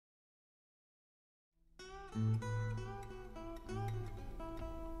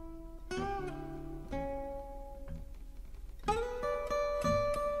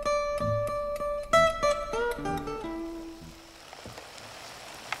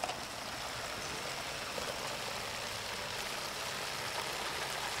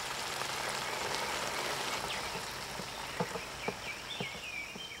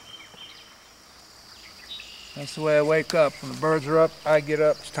That's the way I wake up. When the birds are up, I get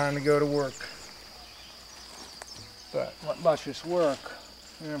up. It's time to go to work. But what luscious work.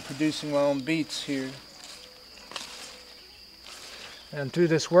 I'm producing my own beets here. And through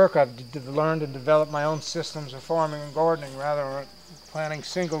this work, I've learned and developed my own systems of farming and gardening. Rather than planting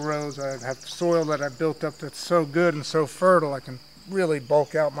single rows, I have soil that I've built up that's so good and so fertile, I can really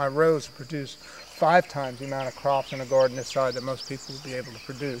bulk out my rows to produce 5 times the amount of crops in a garden this size that most people would be able to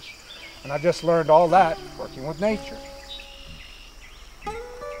produce. And I've just learned all that working with nature.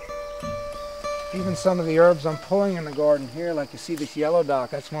 Even some of the herbs I'm pulling in the garden here, like you see this yellow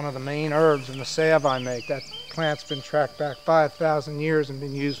dock, that's one of the main herbs in the salve I make. That plant's been tracked back 5,000 years and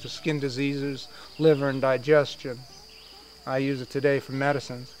been used for skin diseases, liver and digestion. I use it today for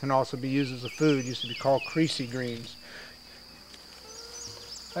medicines. It can also be used as a food. It used to be called creasy greens.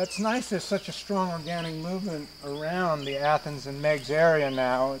 That's nice. There's such a strong organic movement around the Athens and Meigs area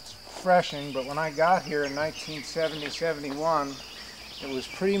now. It's refreshing, but when I got here in 1970-71, it was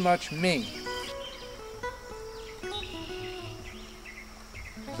pretty much me.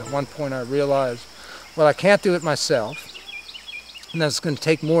 At one point I realized, well, I can't do it myself, and that's going to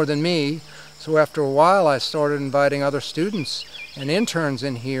take more than me. So after a while I started inviting other students and interns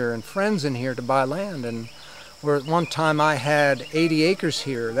in here and friends in here to buy land. And where at one time I had 80 acres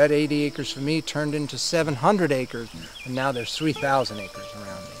here, that 80 acres for me turned into 700 acres, and now there's 3,000 acres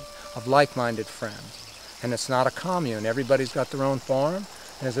around me of like-minded friends. And it's not a commune. Everybody's got their own farm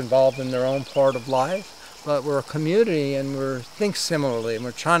and is involved in their own part of life, but we're a community and we think similarly, and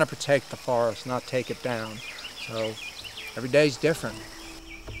we're trying to protect the forest, not take it down. So every day's different.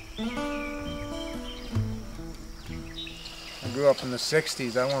 I grew up in the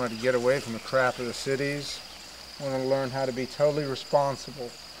 60s. I wanted to get away from the crap of the cities. I wanted to learn how to be totally responsible.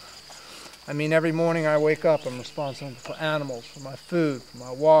 I mean, every morning I wake up, I'm responsible for animals, for my food, for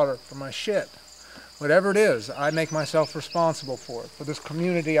my water, for my shit. Whatever it is, I make myself responsible for it, for this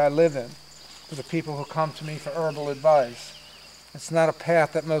community I live in, for the people who come to me for herbal advice. It's not a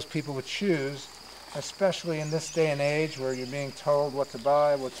path that most people would choose, especially in this day and age where you're being told what to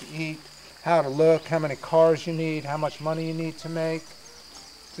buy, what to eat, how to look, how many cars you need, how much money you need to make.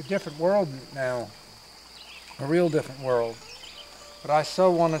 It's a different world now, a real different world. But I so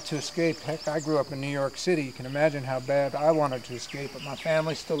wanted to escape. Heck, I grew up in New York City. You can imagine how bad I wanted to escape, but my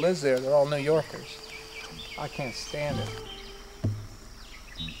family still lives there. They're all New Yorkers. I can't stand it.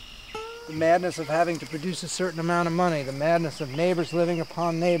 The madness of having to produce a certain amount of money, the madness of neighbors living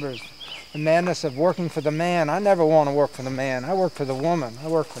upon neighbors, the madness of working for the man. I never want to work for the man. I work for the woman. I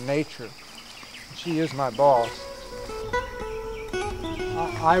work for nature. She is my boss.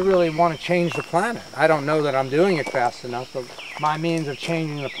 I really want to change the planet. I don't know that I'm doing it fast enough, but my means of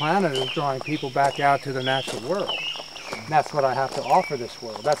changing the planet is drawing people back out to the natural world. And that's what I have to offer this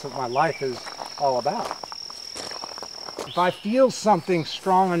world. That's what my life is all about. If I feel something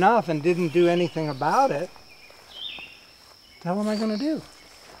strong enough and didn't do anything about it, what the hell am I going to do?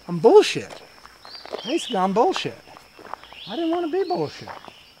 I'm bullshit. Basically, I'm bullshit. I didn't want to be bullshit.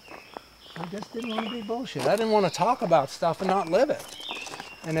 I just didn't want to be bullshit. I didn't want to talk about stuff and not live it.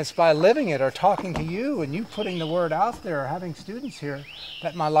 And it's by living it or talking to you and you putting the word out there or having students here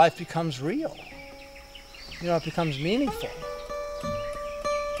that my life becomes real. You know, it becomes meaningful.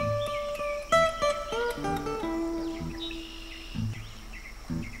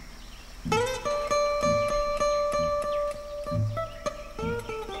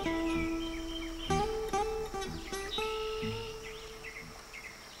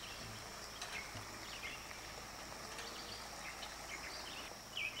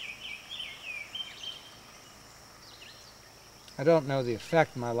 I don't know the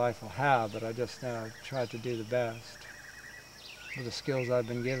effect my life will have, but I just know I've tried to do the best with the skills I've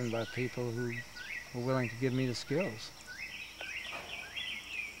been given by people who were willing to give me the skills.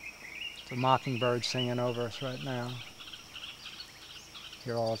 It's a mockingbird singing over us right now.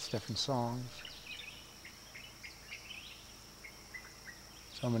 Hear all its different songs.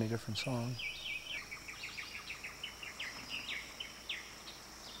 So many different songs.